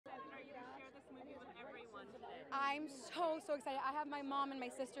I'm so excited. I have my mom and my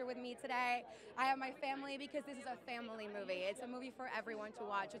sister with me today. I have my family because this is a family movie. It's a movie for everyone to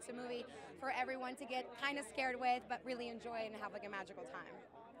watch. It's a movie for everyone to get kind of scared with, but really enjoy and have like a magical time.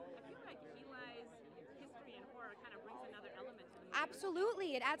 I feel like Eli's history in horror kind of brings another element to the movie.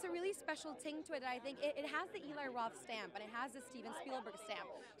 Absolutely. It adds a really special ting to it. And I think it has the Eli Roth stamp and it has the Steven Spielberg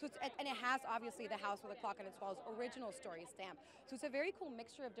stamp. So and it has obviously the House with a Clock on Its Walls original story stamp. So it's a very cool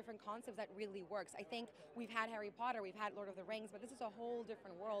mixture of different concepts that really works. I think we've had Harry Potter, we've had Lord of the Rings, but this is a whole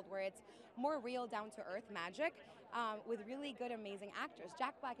different world where it's more real, down to earth magic with really good, amazing actors.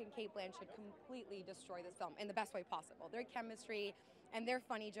 Jack Black and Cate Blanchett completely destroy this film in the best way possible. Their chemistry and their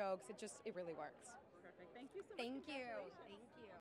funny jokes, it really works. Perfect. Thank you so much. Thank you.